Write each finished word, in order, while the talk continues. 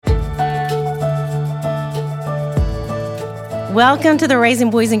Welcome to the Raising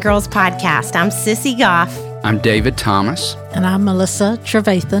Boys and Girls podcast. I'm Sissy Goff. I'm David Thomas. And I'm Melissa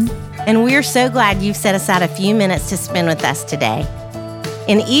Trevathan. And we're so glad you've set aside a few minutes to spend with us today.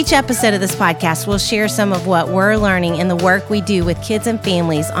 In each episode of this podcast, we'll share some of what we're learning in the work we do with kids and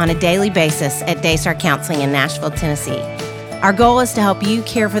families on a daily basis at Daystar Counseling in Nashville, Tennessee. Our goal is to help you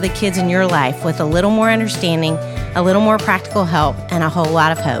care for the kids in your life with a little more understanding, a little more practical help, and a whole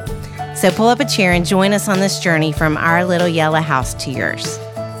lot of hope. So pull up a chair and join us on this journey from our little yellow house to yours.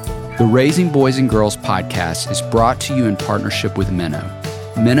 The Raising Boys and Girls podcast is brought to you in partnership with Minnow.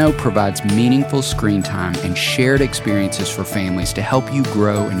 Minnow provides meaningful screen time and shared experiences for families to help you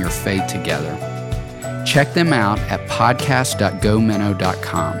grow in your faith together. Check them out at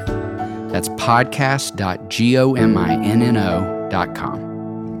podcast.gominnow.com. That's podcast.gominno.com.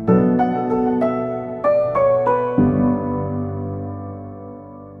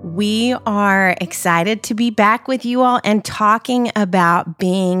 We are excited to be back with you all and talking about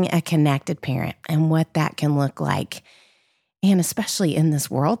being a connected parent and what that can look like. And especially in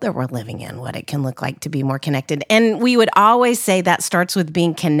this world that we're living in, what it can look like to be more connected. And we would always say that starts with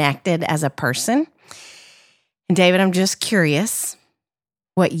being connected as a person. And David, I'm just curious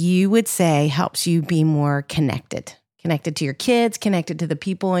what you would say helps you be more connected. Connected to your kids, connected to the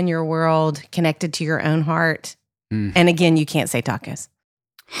people in your world, connected to your own heart. And again, you can't say tacos.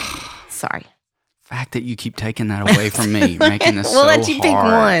 Sorry. Fact that you keep taking that away from me, making this we'll so let you hard. pick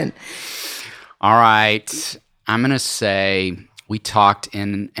one. All right. I'm going to say we talked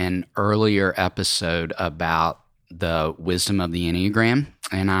in an earlier episode about the wisdom of the Enneagram,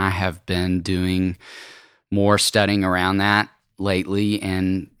 and I have been doing more studying around that lately,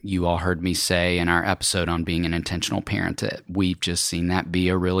 and you all heard me say in our episode on being an intentional parent that we've just seen that be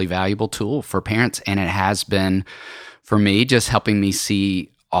a really valuable tool for parents, and it has been, for me, just helping me see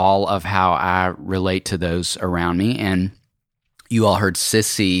all of how I relate to those around me. And you all heard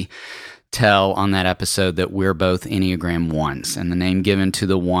Sissy tell on that episode that we're both Enneagram 1s, and the name given to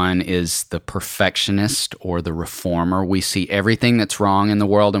the 1 is the perfectionist or the reformer. We see everything that's wrong in the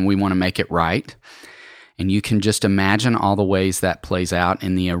world and we want to make it right. And you can just imagine all the ways that plays out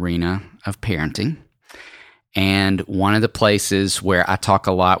in the arena of parenting. And one of the places where I talk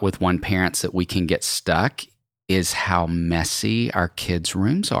a lot with one parents that we can get stuck is how messy our kids'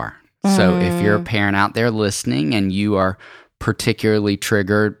 rooms are. So if you're a parent out there listening and you are particularly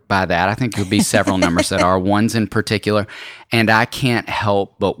triggered by that, I think there'll be several numbers that are, 1s in particular, and I can't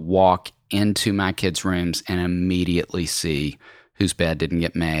help but walk into my kids' rooms and immediately see whose bed didn't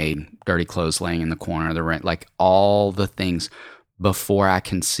get made, dirty clothes laying in the corner of the room, like all the things before I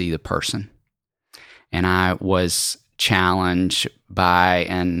can see the person. And I was challenged by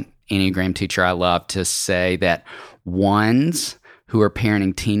an Enneagram teacher I love to say that 1s who are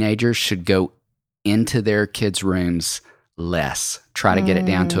parenting teenagers should go into their kids' rooms less. Try to get it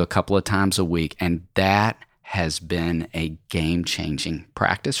down to a couple of times a week. And that has been a game-changing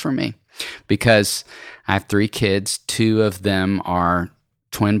practice for me because I have 3 kids. 2 of them are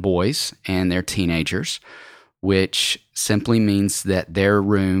twin boys and they're teenagers, which simply means that their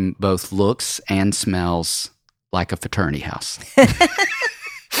room both looks and smells like a fraternity house.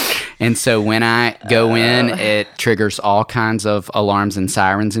 And so when I go in, it triggers all kinds of alarms and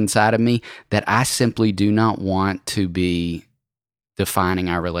sirens inside of me that I simply do not want to be defining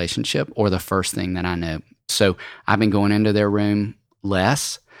our relationship or the first thing that I know. So I've been going into their room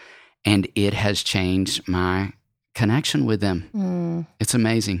less, and it has changed my connection with them. It's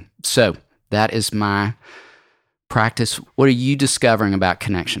amazing. So that is my practice. What are you discovering about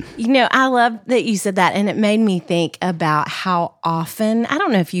connection? You know, I love that you said that, and it made me think about how often, I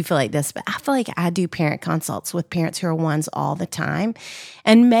don't know if you feel like this, but I feel like I do parent consults with parents who are 1s all the time,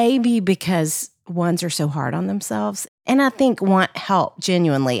 and maybe because 1s are so hard on themselves, and I think want help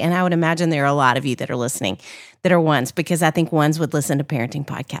genuinely, and I would imagine there are a lot of you that are listening that are 1s, because I think 1s would listen to parenting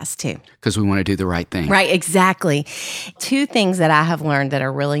podcasts too. Because we want to do the right thing. Right, exactly. 2 things that I have learned that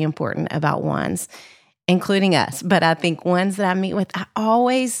are really important about 1s, including us, but I think 1s that I meet with, I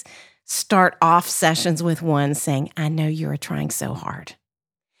always start off sessions with 1 saying, I know you are trying so hard.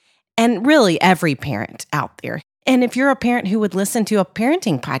 And really every parent out there. And if you're a parent who would listen to a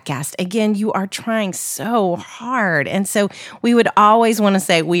parenting podcast, again, you are trying so hard. And so we would always want to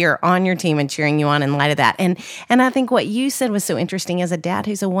say, we are on your team and cheering you on in light of that. And I think what you said was so interesting as a dad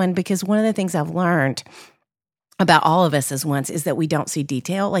who's a 1, because one of the things I've learned about all of us as 1s is that we don't see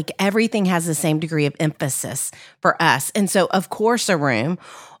detail. Like everything has the same degree of emphasis for us. And so of course a room,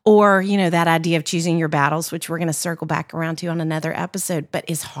 or, you know, that idea of choosing your battles, which we're going to circle back around to on another episode, but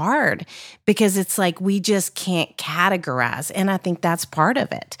is hard because it's like we just can't categorize. And I think that's part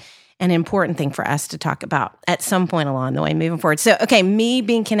of it. an important thing for us to talk about at some point along the way moving forward. So, okay, me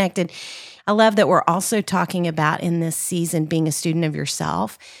being connected. I love that we're also talking about in this season being a student of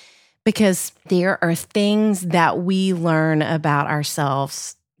yourself, because there are things that we learn about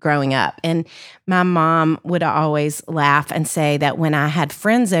ourselves growing up. And my mom would always laugh and say that when I had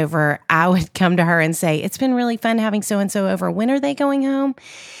friends over, I would come to her and say, it's been really fun having so-and-so over. When are they going home?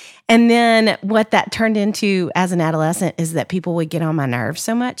 And then what that turned into as an adolescent is that people would get on my nerves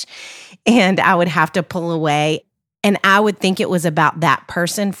so much, and I would have to pull away. And I would think it was about that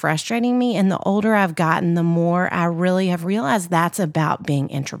person frustrating me. And the older I've gotten, the more I really have realized that's about being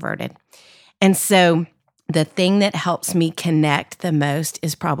introverted. And so the thing that helps me connect the most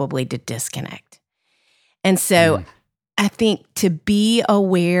is probably to disconnect. And so I think to be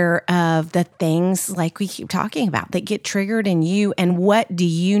aware of the things like we keep talking about that get triggered in you, and what do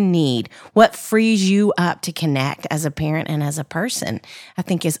you need? What frees you up to connect as a parent and as a person, I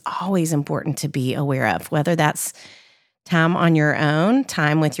think is always important to be aware of, whether that's time on your own,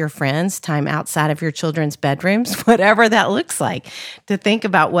 time with your friends, time outside of your children's bedrooms, whatever that looks like, to think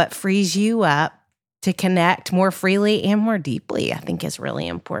about what frees you up to connect more freely and more deeply, I think is really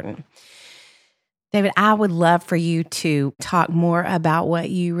important. David, I would love for you to talk more about what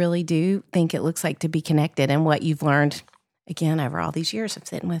you really do think it looks like to be connected and what you've learned, again, over all these years of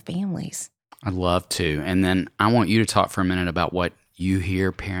sitting with families. I'd love to. And then I want you to talk for a minute about what you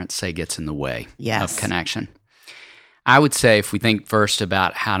hear parents say gets in the way of connection. I would say if we think first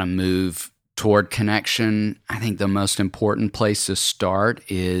about how to move toward connection, I think the most important place to start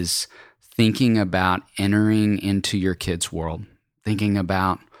is thinking about entering into your kids' world, thinking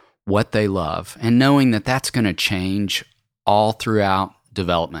about what they love, and knowing that that's going to change all throughout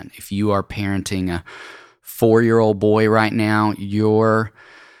development. If you are parenting a 4-year-old boy right now, your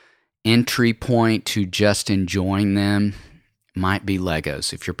entry point to just enjoying them might be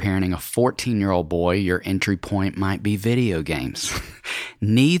Legos. If you're parenting a 14-year-old boy, your entry point might be video games.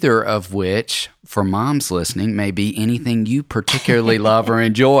 Neither of which, for moms listening, may be anything you particularly love or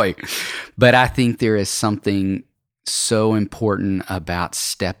enjoy. But I think there is something so important about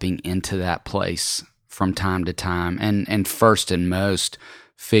stepping into that place from time to time, and first and most,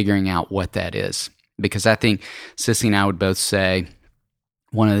 figuring out what that is. Because I think Sissy and I would both say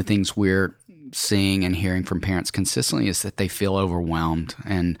one of the things we're seeing and hearing from parents consistently is that they feel overwhelmed.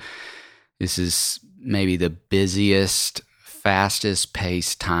 And this is maybe the busiest, fastest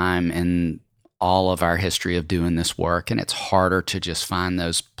paced time in all of our history of doing this work. And it's harder to just find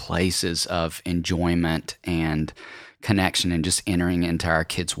those places of enjoyment and connection and just entering into our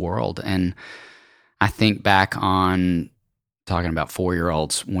kids' world. And I think back on talking about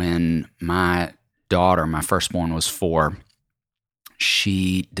 4-year-olds, when my daughter, my firstborn, was 4,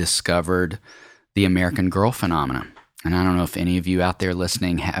 she discovered the American Girl phenomenon. And I don't know if any of you out there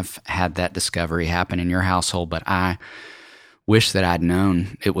listening have had that discovery happen in your household, but I wish that I'd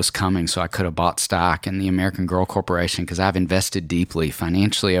known it was coming so I could have bought stock in the American Girl Corporation, because I've invested deeply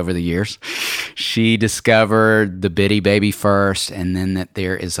financially over the years. She discovered the Bitty Baby first, and then that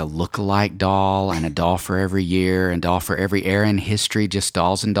there is a look-alike doll and a doll for every year and doll for every era in history, just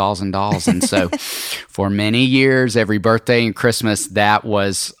dolls and dolls and dolls. And so for many years, every birthday and Christmas, that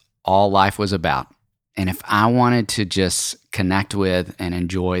was all life was about. And if I wanted to just connect with and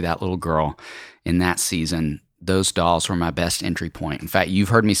enjoy that little girl in that season, those dolls were my best entry point. In fact, you've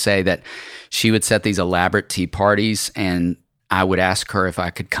heard me say that she would set these elaborate tea parties, and I would ask her if I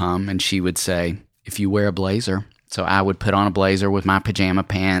could come, and she would say, if you wear a blazer. So I would put on a blazer with my pajama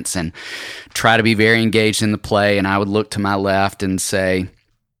pants and try to be very engaged in the play, and I would look to my left and say,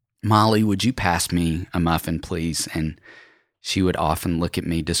 Molly, would you pass me a muffin, please? And she would often look at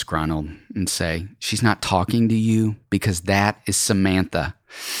me disgruntled and say, she's not talking to you because that is Samantha.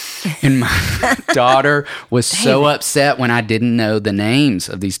 And my daughter was so upset when I didn't know the names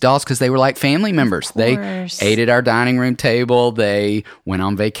of these dolls, because they were like family members. They ate at our dining room table. They went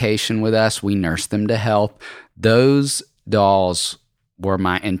on vacation with us. We nursed them to health. Those dolls were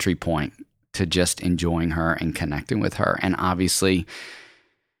my entry point to just enjoying her and connecting with her. And obviously,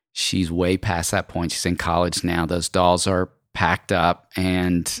 she's way past that point. She's in college now. Those dolls are packed up,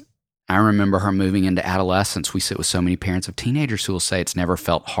 and I remember her moving into adolescence. We sit with so many parents of teenagers who will say it's never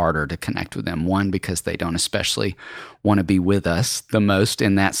felt harder to connect with them. One, because they don't especially want to be with us the most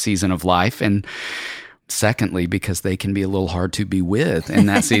in that season of life. And secondly, because they can be a little hard to be with in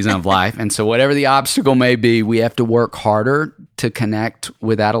that season of life. And so whatever the obstacle may be, we have to work harder to connect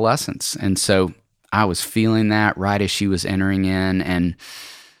with adolescents. And so I was feeling that right as she was entering in. And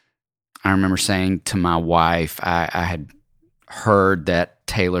I remember saying to my wife, I had heard that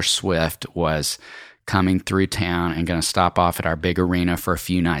Taylor Swift was coming through town and going to stop off at our big arena for a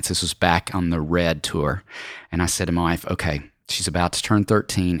few nights. This was back on the Red tour. And I said to my wife, okay, she's about to turn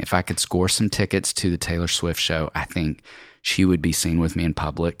 13. If I could score some tickets to the Taylor Swift show, I think she would be seen with me in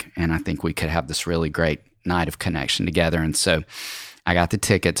public. And I think we could have this really great night of connection together. And so I got the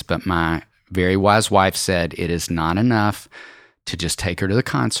tickets, but my very wise wife said, it is not enough to just take her to the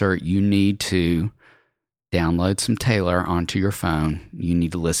concert. You need to download some Taylor onto your phone. You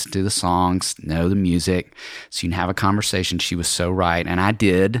need to listen to the songs, know the music, so you can have a conversation. She was so right. And I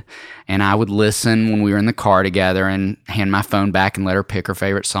did. And I would listen when we were in the car together and hand my phone back and let her pick her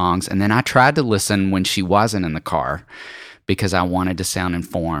favorite songs. And then I tried to listen when she wasn't in the car because I wanted to sound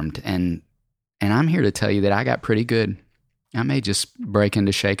informed. And I'm here to tell you that I got pretty good. I may just break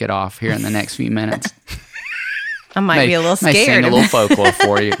into Shake It Off here in the next few minutes. I might be a little scared. May sing a little folklore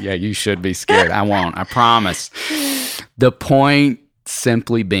for you. Yeah, you should be scared. I won't. I promise. The point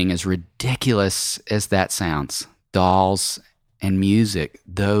simply being, as ridiculous as that sounds, dolls and music,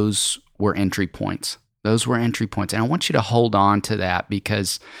 those were entry points. Those were entry points. And I want you to hold on to that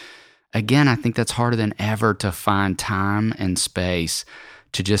because, again, I think that's harder than ever to find time and space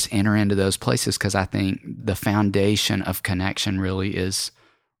to just enter into those places because I think the foundation of connection really is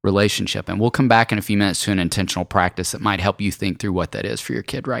relationship. And we'll come back in a few minutes to an intentional practice that might help you think through what that is for your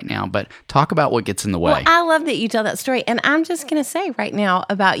kid right now. But talk about what gets in the way. Well, I love that you tell that story. And I'm just going to say right now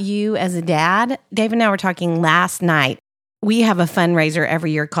about you as a dad. Dave and I were talking last night. We have a fundraiser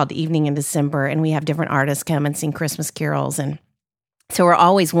every year called Evening in December, and we have different artists come and sing Christmas carols. And so we're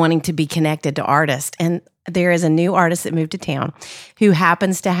always wanting to be connected to artists. And there is a new artist that moved to town who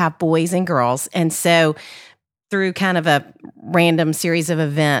happens to have boys and girls. And so through kind of a random series of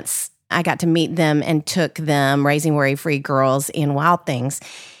events, I got to meet them and took them Raising Worry-Free Girls in Wild Things.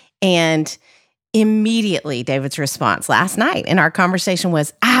 And immediately David's response last night in our conversation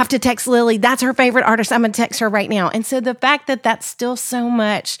was, I have to text Lily. That's her favorite artist. I'm going to text her right now. And so the fact that that's still so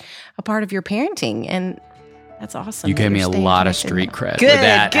much a part of your parenting, and that's awesome. You gave me a lot of street cred with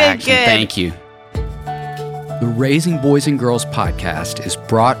that action. Thank you. The Raising Boys and Girls podcast is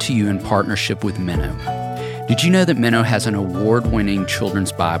brought to you in partnership with Minnow. Did you know that Minnow has an award-winning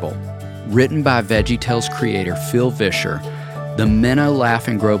children's Bible? Written by VeggieTales creator Phil Vischer, the Minnow Laugh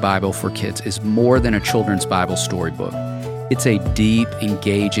and Grow Bible for Kids is more than a children's Bible storybook. It's a deep,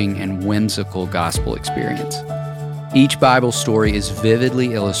 engaging, and whimsical gospel experience. Each Bible story is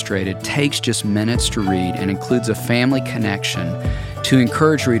vividly illustrated, takes just minutes to read, and includes a family connection to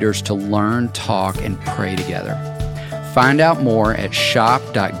encourage readers to learn, talk, and pray together. Find out more at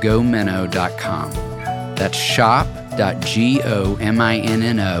shop.gominnow.com. That's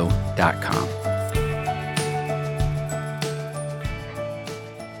shop.gominno.com.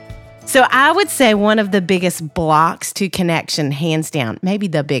 So I would say one of the biggest blocks to connection, hands down, maybe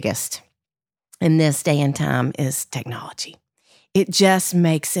the biggest in this day and time, is technology. It just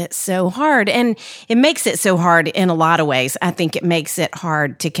makes it so hard. And it makes it so hard in a lot of ways. I think it makes it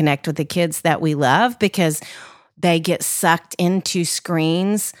hard to connect with the kids that we love because they get sucked into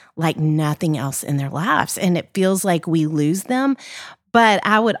screens like nothing else in their lives. And it feels like we lose them. But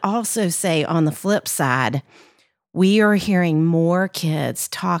I would also say on the flip side, we are hearing more kids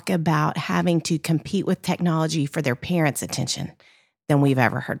talk about having to compete with technology for their parents' attention than we've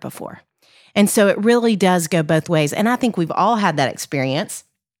ever heard before. And so it really does go both ways. And I think we've all had that experience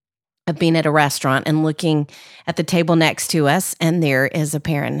of being at a restaurant and looking at the table next to us, and there is a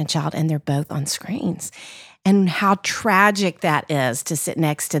parent and a child, and they're both on screens. And how tragic that is to sit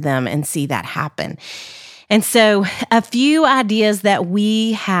next to them and see that happen. And so a few ideas that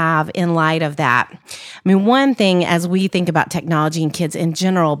we have in light of that. I mean, one thing as we think about technology and kids in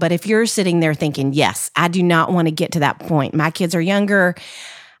general, but if you're sitting there thinking, yes, I do not want to get to that point. My kids are younger.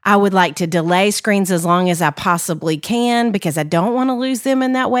 I would like to delay screens as long as I possibly can because I don't want to lose them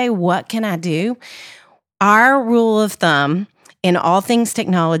in that way. What can I do? Our rule of thumb in all things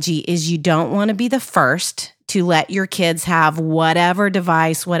technology is you don't want to be the first to let your kids have whatever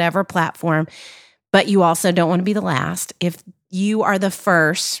device, whatever platform, but you also don't want to be the last. If you are the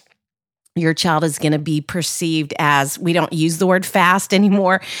first, your child is going to be perceived as, we don't use the word fast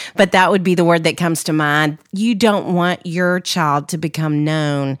anymore, but that would be the word that comes to mind. You don't want your child to become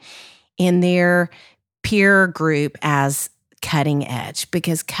known in their peer group as cutting edge,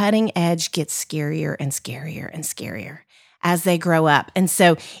 because cutting edge gets scarier and scarier and scarier as they grow up. And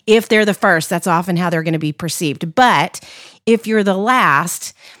so if they're the first, that's often how they're going to be perceived. But if you're the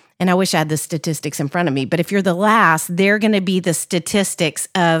last, and I wish I had the statistics in front of me, but if you're the last, they're going to be the statistics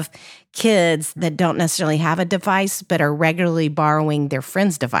of kids that don't necessarily have a device, but are regularly borrowing their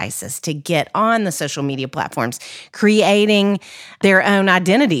friends' devices to get on the social media platforms, creating their own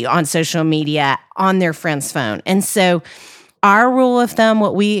identity on social media on their friend's phone. And so our rule of thumb,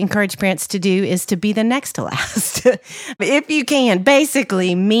 what we encourage parents to do is to be the next to last, if you can,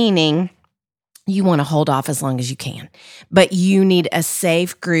 basically meaning you want to hold off as long as you can, but you need a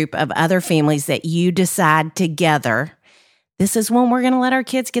safe group of other families that you decide together. This is when we're going to let our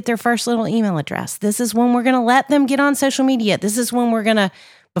kids get their first little email address. This is when we're going to let them get on social media. This is when we're going to,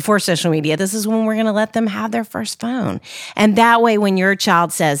 before social media, this is when we're going to let them have their first phone. And that way, when your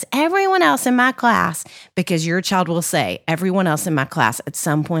child says, everyone else in my class, because your child will say, everyone else in my class at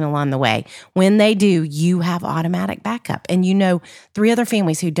some point along the way, when they do, you have automatic backup. And you know 3 other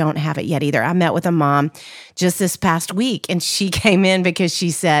families who don't have it yet either. I met with a mom just this past week, and she came in because she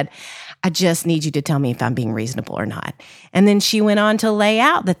said, I just need you to tell me if I'm being reasonable or not. And then she went on to lay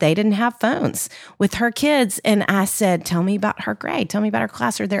out that they didn't have phones with her kids. And I said, tell me about her grade. Tell me about her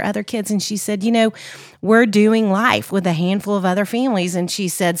class or their other kids. And she said, we're doing life with a handful of other families. And she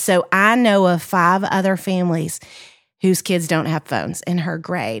said, so I know of 5 other families whose kids don't have phones in her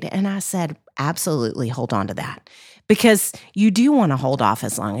grade. And I said, absolutely, hold on to that. Because you do want to hold off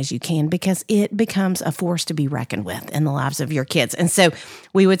as long as you can, because it becomes a force to be reckoned with in the lives of your kids. And so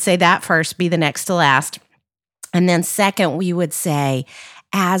we would say that first, be the next to last. And then second, we would say,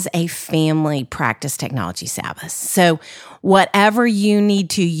 as a family, practice technology Sabbath. So whatever you need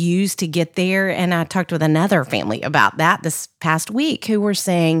to use to get there, and I talked with another family about that this past week who were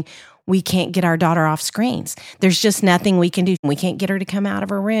saying, we can't get our daughter off screens. There's just nothing we can do. We can't get her to come out of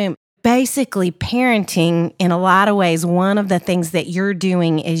her room. Basically, parenting, in a lot of ways, one of the things that you're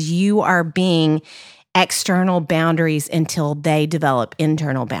doing is you are being external boundaries until they develop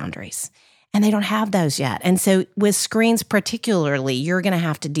internal boundaries. And they don't have those yet. And so with screens particularly, you're going to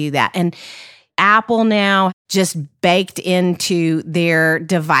have to do that. And Apple now just baked into their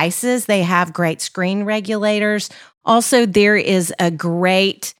devices, they have great screen regulators. Also, there is a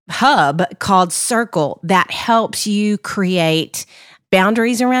great hub called Circle that helps you create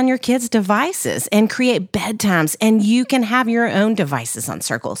boundaries around your kids' devices and create bedtimes, and you can have your own devices on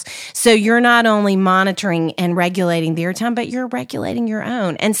Circles. So you're not only monitoring and regulating their time, but you're regulating your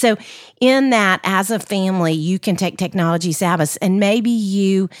own. And so in that, as a family, you can take technology Sabbaths, and maybe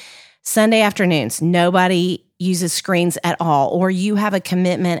you, Sunday afternoons, nobody uses screens at all, or you have a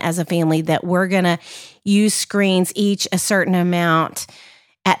commitment as a family that we're going to use screens each a certain amount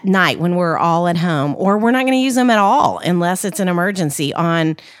at night when we're all at home, or we're not going to use them at all unless it's an emergency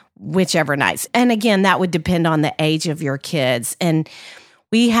on whichever nights. And again, that would depend on the age of your kids. And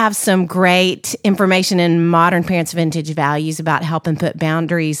we have some great information in Modern Parents Vintage Values about helping put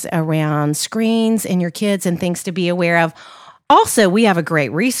boundaries around screens and your kids and things to be aware of. Also, we have a great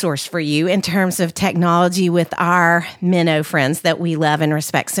resource for you in terms of technology with our Minnow friends that we love and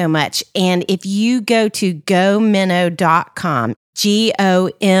respect so much. And if you go to gominnow.com,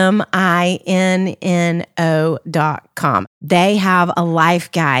 GOMINNO.com. They have a life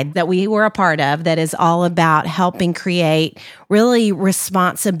guide that we were a part of that is all about helping create really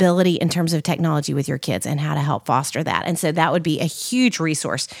responsibility in terms of technology with your kids and how to help foster that. And so that would be a huge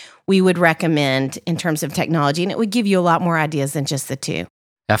resource we would recommend in terms of technology. And it would give you a lot more ideas than just the 2.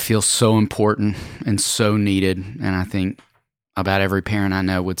 That feels so important and so needed. And I think about every parent I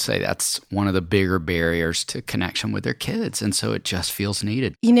know would say that's one of the bigger barriers to connection with their kids. And so it just feels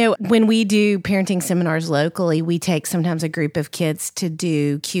needed. When we do parenting seminars locally, we take sometimes a group of kids to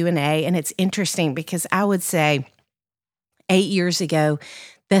do Q&A. And it's interesting because I would say 8 years ago,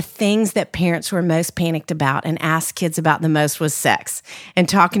 the things that parents were most panicked about and asked kids about the most was sex and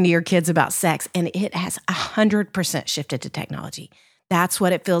talking to your kids about sex. And it has 100% shifted to technology. That's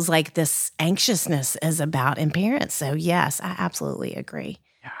what it feels like this anxiousness is about in parents. So yes, I absolutely agree.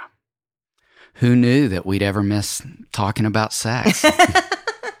 Yeah. Who knew that we'd ever miss talking about sex?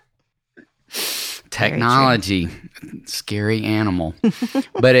 Technology, scary animal.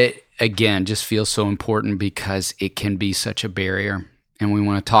 But it, again, just feels so important because it can be such a barrier. And we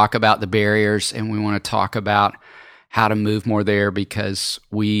want to talk about the barriers, and we want to talk about how to move more there, because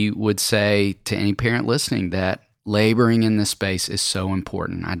we would say to any parent listening that laboring in this space is so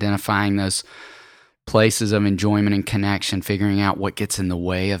important. Identifying those places of enjoyment and connection, figuring out what gets in the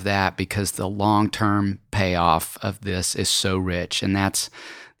way of that, because the long-term payoff of this is so rich. And that's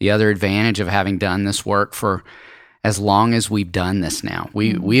the other advantage of having done this work for as long as we've done this now.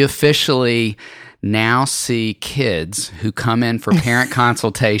 We officially now see kids who come in for parent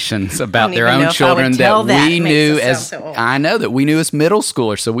consultations about their own know children that we knew as so I know that we knew as middle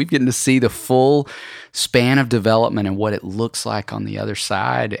schoolers. So we've gotten to see the full span of development and what it looks like on the other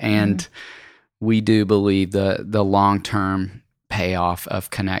side. And we do believe the long-term payoff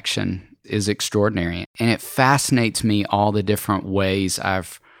of connection is extraordinary. And it fascinates me all the different ways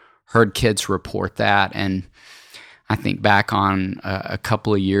I've heard kids report that. And I think back on a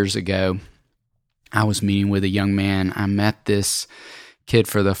couple of years ago, I was meeting with a young man. I met this kid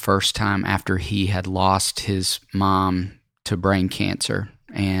for the first time after he had lost his mom to brain cancer.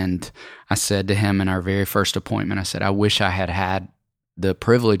 And I said to him in our very first appointment, I said, I wish I had had the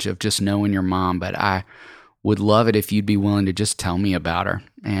privilege of just knowing your mom, but I would love it if you'd be willing to just tell me about her.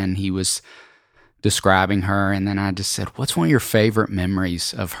 And he was describing her. And then I just said, what's one of your favorite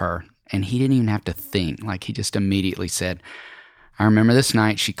memories of her? And he didn't even have to think. Like, he just immediately said, I remember this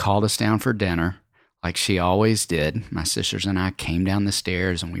night she called us down for dinner like she always did. My sisters and I came down the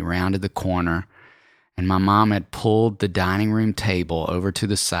stairs and we rounded the corner, and my mom had pulled the dining room table over to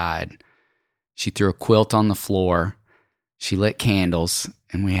the side. She threw a quilt on the floor. She lit candles,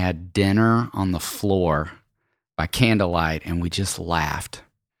 and we had dinner on the floor by candlelight, and we just laughed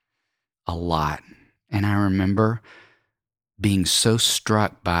a lot. And I remember being so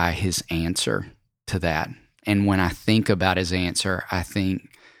struck by his answer to that. And when I think about his answer, I think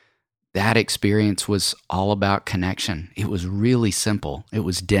that experience was all about connection. It was really simple. It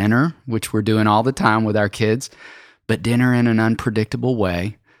was dinner, which we're doing all the time with our kids, but dinner in an unpredictable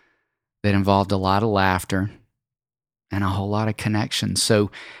way that involved a lot of laughter and a whole lot of connection.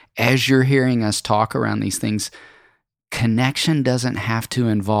 So as you're hearing us talk around these things, connection doesn't have to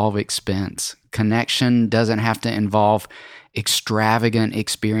involve expense. Connection doesn't have to involve extravagant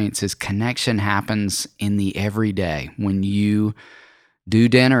experiences. Connection happens in the everyday. When you do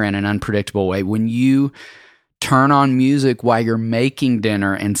dinner in an unpredictable way, when you turn on music while you're making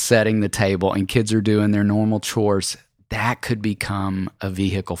dinner and setting the table and kids are doing their normal chores, that could become a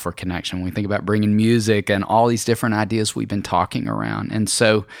vehicle for connection. When we think about bringing music and all these different ideas we've been talking around. And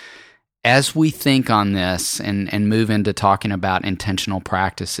so as we think on this and move into talking about intentional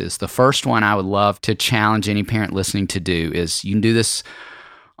practices, the first one I would love to challenge any parent listening to do is, you can do this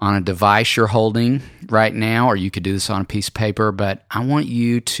on a device you're holding right now, or you could do this on a piece of paper, but I want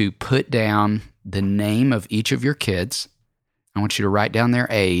you to put down the name of each of your kids. I want you to write down their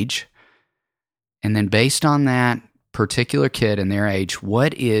age. And then based on that particular kid and their age,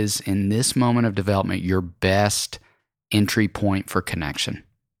 what is, in this moment of development, your best entry point for connection?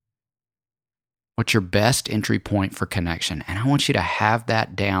 What's your best entry point for connection? And I want you to have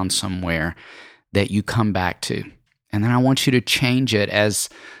that down somewhere that you come back to. And then I want you to change it as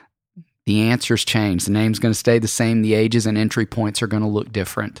the answers change. The name's going to stay the same. The ages and entry points are going to look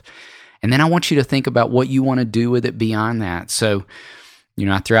different. And then I want you to think about what you want to do with it beyond that. So,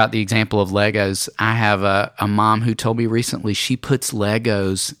 I threw out the example of Legos. I have a mom who told me recently she puts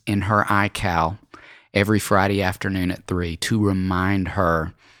Legos in her iCal every Friday afternoon at 3 to remind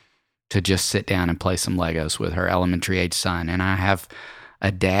her to just sit down and play some Legos with her elementary age son. And I have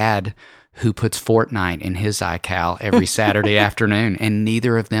a dad who puts Fortnite in his iCal every Saturday afternoon, and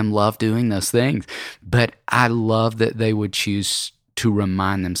neither of them love doing those things. But I love that they would choose to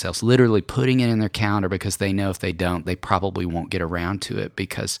remind themselves, literally putting it in their calendar, because they know if they don't, they probably won't get around to it,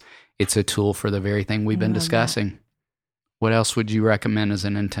 because it's a tool for the very thing we've been discussing. What else would you recommend as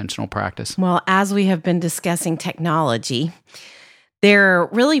an intentional practice? Well, as we have been discussing technology, there are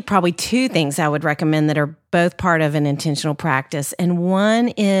really probably two things I would recommend that are both part of an intentional practice. And one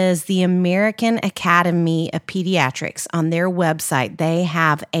is the American Academy of Pediatrics. On their website, they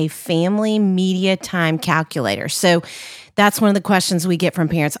have a family media time calculator. So that's one of the questions we get from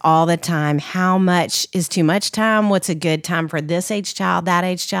parents all the time. How much is too much time? What's a good time for this age child, that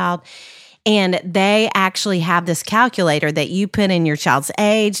age child? And they actually have this calculator that you put in your child's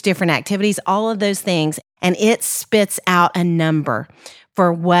age, different activities, all of those things, and it spits out a number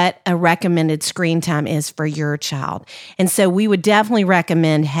for what a recommended screen time is for your child. And so we would definitely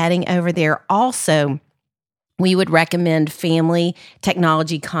recommend heading over there. Also, we would recommend family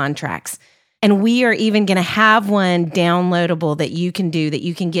technology contracts. And we are even going to have one downloadable that you can do, that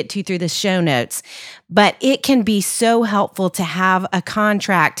you can get to through the show notes. But it can be so helpful to have a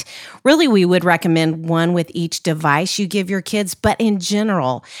contract. Really, we would recommend one with each device you give your kids. But in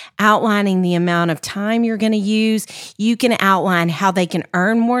general, outlining the amount of time you're going to use, you can outline how they can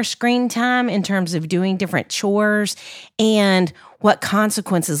earn more screen time in terms of doing different chores, and what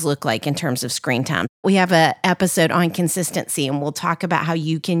consequences look like in terms of screen time. We have an episode on consistency, and we'll talk about how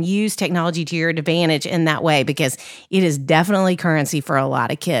you can use technology to your advantage in that way, because it is definitely currency for a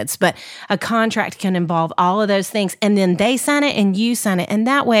lot of kids. But a contract can involve all of those things, and then they sign it and you sign it. And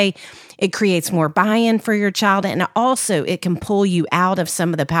that way, it creates more buy-in for your child. And also, it can pull you out of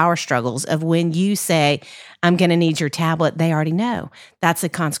some of the power struggles of when you say, I'm going to need your tablet. They already know that's a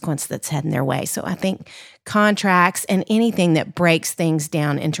consequence that's heading their way. So I think contracts and anything that breaks things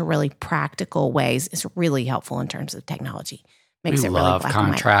down into really practical ways is really helpful in terms of technology. Makes we it love really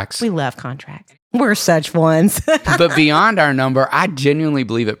contracts. We love contracts. We're such ones. But beyond our number, I genuinely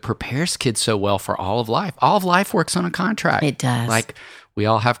believe it prepares kids so well for all of life. All of life works on a contract. It does. Like, we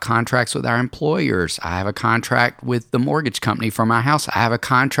all have contracts with our employers. I have a contract with the mortgage company for my house. I have a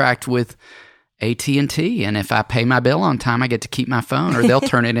contract with AT&T, and if I pay my bill on time, I get to keep my phone, or they'll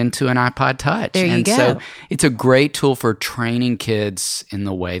turn it into an iPod Touch. There you go. So it's a great tool for training kids in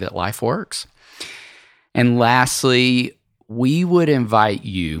the way that life works. And lastly, we would invite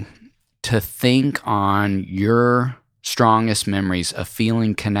you to think on your strongest memories of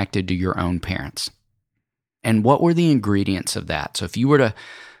feeling connected to your own parents. And what were the ingredients of that? So if you were to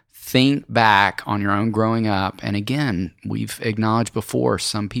think back on your own growing up, and again, we've acknowledged before,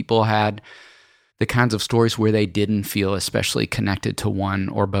 some people had the kinds of stories where they didn't feel especially connected to one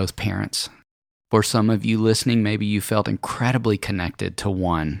or both parents. For some of you listening, maybe you felt incredibly connected to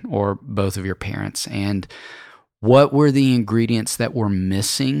one or both of your parents. And what were the ingredients that were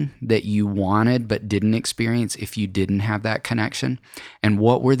missing that you wanted but didn't experience if you didn't have that connection? And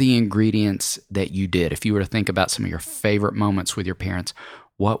what were the ingredients that you did? If you were to think about some of your favorite moments with your parents,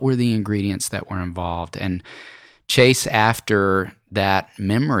 what were the ingredients that were involved? And chase after that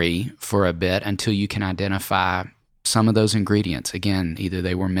memory for a bit until you can identify some of those ingredients. Again, either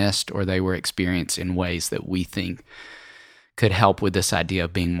they were missed or they were experienced in ways that we think could help with this idea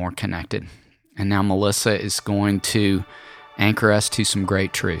of being more connected. And now Melissa is going to anchor us to some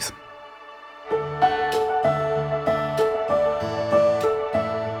great truth.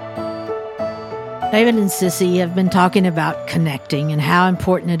 David and Sissy have been talking about connecting and how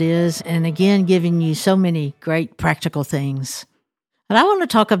important it is, and again, giving you so many great practical things. But I want to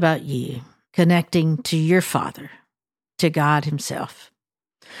talk about you connecting to your Father, to God Himself.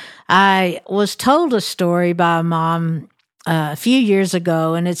 I was told a story by a mom a few years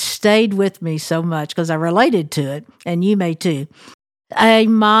ago, and it stayed with me so much because I related to it, and you may too. A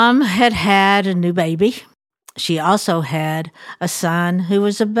mom had a new baby. She also had a son who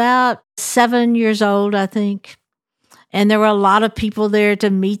was about 7 years old, I think. And there were a lot of people there to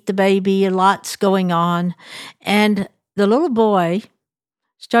meet the baby, lots going on. And the little boy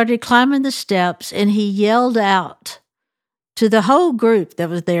started climbing the steps, and he yelled out to the whole group that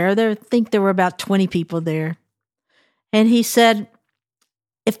was there. I think there were about 20 people there. And he said,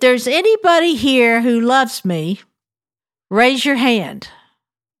 "If there's anybody here who loves me, raise your hand."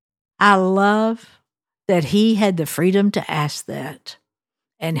 I love that he had the freedom to ask that.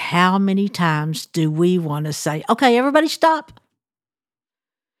 And how many times do we want to say, "Okay, everybody stop.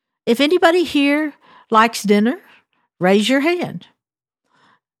 If anybody here likes dinner, raise your hand.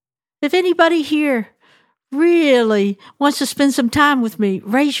 If anybody here really wants to spend some time with me,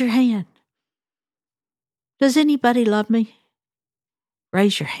 raise your hand. Does anybody love me?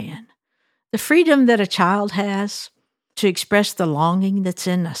 Raise your hand." The freedom that a child has to express the longing that's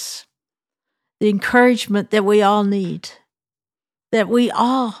in us, the encouragement that we all need, that we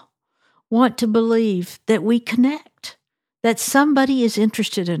all want to believe that we connect, that somebody is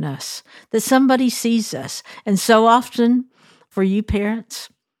interested in us, that somebody sees us. And so often, for you parents,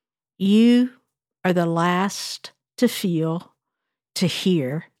 you are the last to feel, to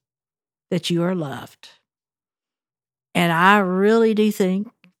hear that you are loved. And I really do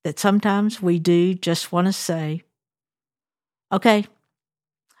think that sometimes we do just want to say, "Okay,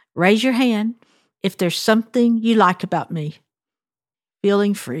 raise your hand if there's something you like about me."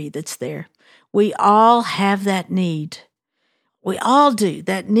 Feeling free that's there. We all have that need. We all do,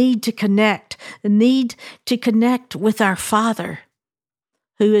 that need to connect, the need to connect with our Father,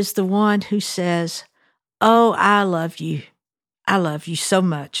 who is the one who says, "Oh, I love you. I love you so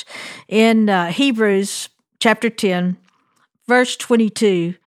much." In Hebrews chapter 10, verse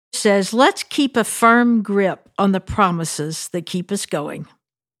 22 says, "Let's keep a firm grip on the promises that keep us going.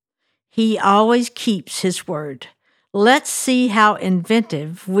 He always keeps His word. Let's see how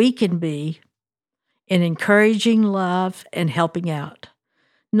inventive we can be in encouraging love and helping out.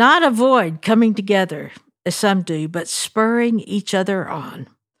 Not avoid coming together, as some do, but spurring each other on,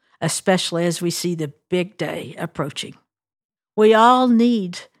 especially as we see the big day approaching." We all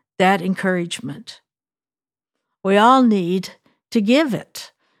need that encouragement. We all need to give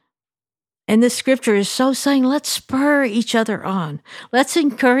it. And this scripture is so saying, let's spur each other on. Let's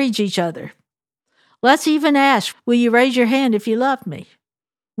encourage each other. Let's even ask, will you raise your hand if you love me?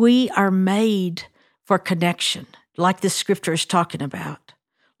 We are made for connection, like this scripture is talking about.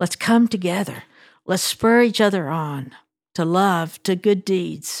 Let's come together. Let's spur each other on to love, to good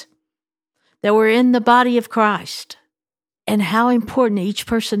deeds. That we're in the body of Christ and how important each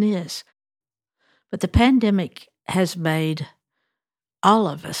person is. But the pandemic has made all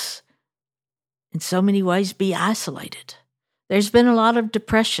of us, in so many ways, be isolated. There's been a lot of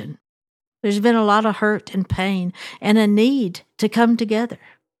depression. There's been a lot of hurt and pain and a need to come together.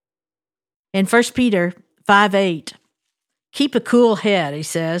 In 1 Peter 5:8, keep a cool head, he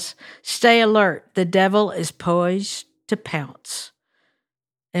says. Stay alert. The devil is poised to pounce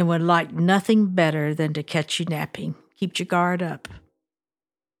and would like nothing better than to catch you napping. Keep your guard up.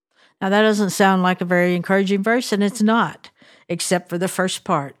 Now, that doesn't sound like a very encouraging verse, and it's not, except for the first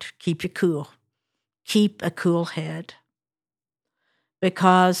part. Keep you cool. Keep a cool head.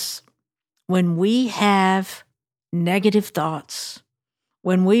 Because when we have negative thoughts,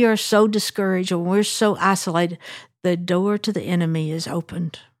 when we are so discouraged, when we're so isolated, the door to the enemy is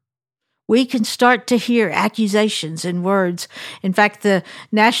opened. We can start to hear accusations and words. In fact, the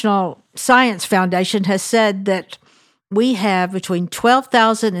National Science Foundation has said that we have between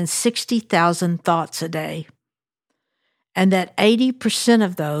 12,000 and 60,000 thoughts a day, and that 80%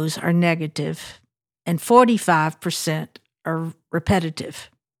 of those are negative and 45% are repetitive.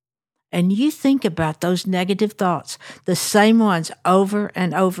 And you think about those negative thoughts, the same ones over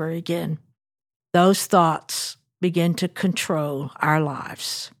and over again. Those thoughts begin to control our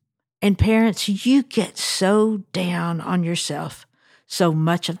lives. And parents, you get so down on yourself so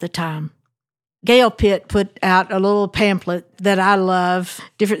much of the time. Gail Pitt put out a little pamphlet that I love,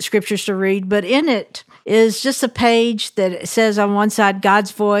 different scriptures to read, but in it is just a page that says on one side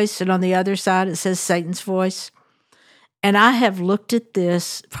God's voice, and on the other side it says Satan's voice. And I have looked at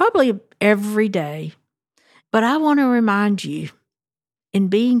this probably every day, but I want to remind you, in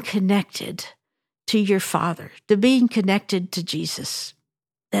being connected to your Father, to being connected to Jesus,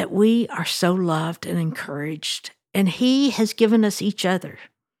 that we are so loved and encouraged, and He has given us each other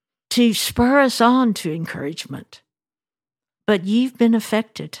to spur us on to encouragement. But you've been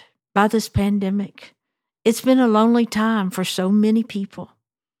affected by this pandemic. It's been a lonely time for so many people.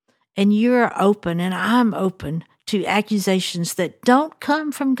 And you're open, and I'm open to accusations that don't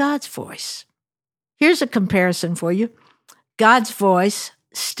come from God's voice. Here's a comparison for you. God's voice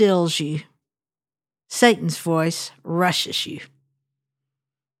stills you. Satan's voice rushes you.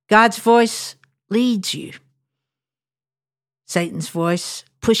 God's voice leads you. Satan's voice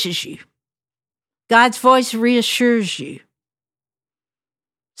pushes you. God's voice reassures you.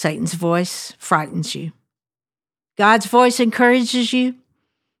 Satan's voice frightens you. God's voice encourages you.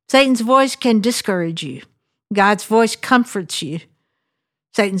 Satan's voice can discourage you. God's voice comforts you.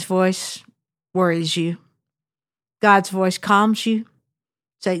 Satan's voice worries you. God's voice calms you.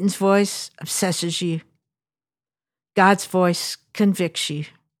 Satan's voice obsesses you. God's voice convicts you.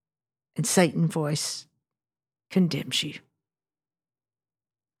 And Satan's voice condemns you.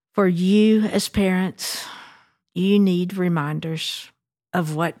 For you as parents, you need reminders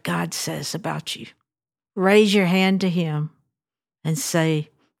of what God says about you. Raise your hand to Him and say,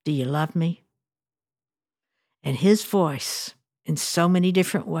 do you love me? And His voice, in so many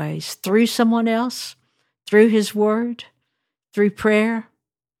different ways, through someone else, through His word, through prayer,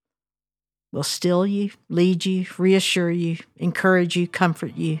 will still you, lead you, reassure you, encourage you,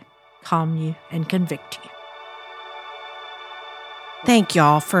 comfort you, calm you, and convict you. Thank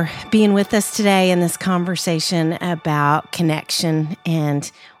y'all for being with us today in this conversation about connection. And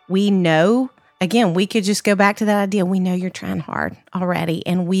we know, again, we could just go back to that idea. We know you're trying hard already.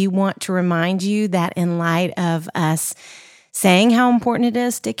 And we want to remind you that in light of us saying how important it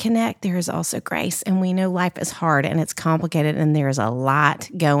is to connect, there is also grace. And we know life is hard and it's complicated and there's a lot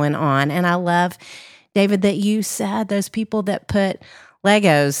going on. And I love, David, that you said those people that put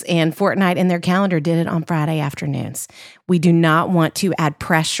Legos and Fortnite in their calendar did it on Friday afternoons. We do not want to add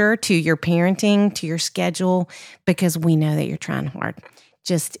pressure to your parenting, to your schedule, because we know that you're trying hard.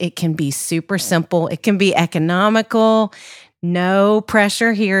 Just, it can be super simple. It can be economical. No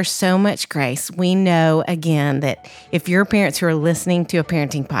pressure here, so much grace. We know, again, that if you're parents who are listening to a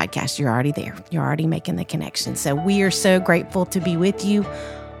parenting podcast, you're already there. You're already making the connection. So we are so grateful to be with you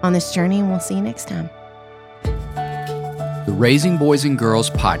on this journey, and we'll see you next time. The Raising Boys and Girls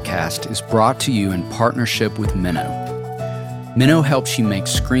podcast is brought to you in partnership with Minnow. Minnow helps you make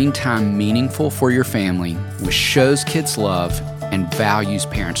screen time meaningful for your family with shows kids love and values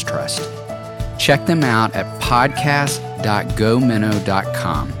parents trust. Check them out at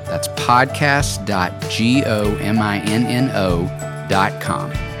podcast.gominno.com. That's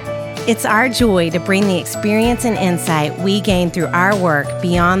podcast.gominno.com. It's our joy to bring the experience and insight we gain through our work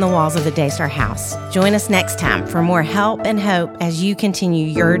beyond the walls of the Daystar House. Join us next time for more help and hope as you continue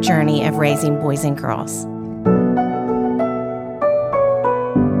your journey of raising boys and girls.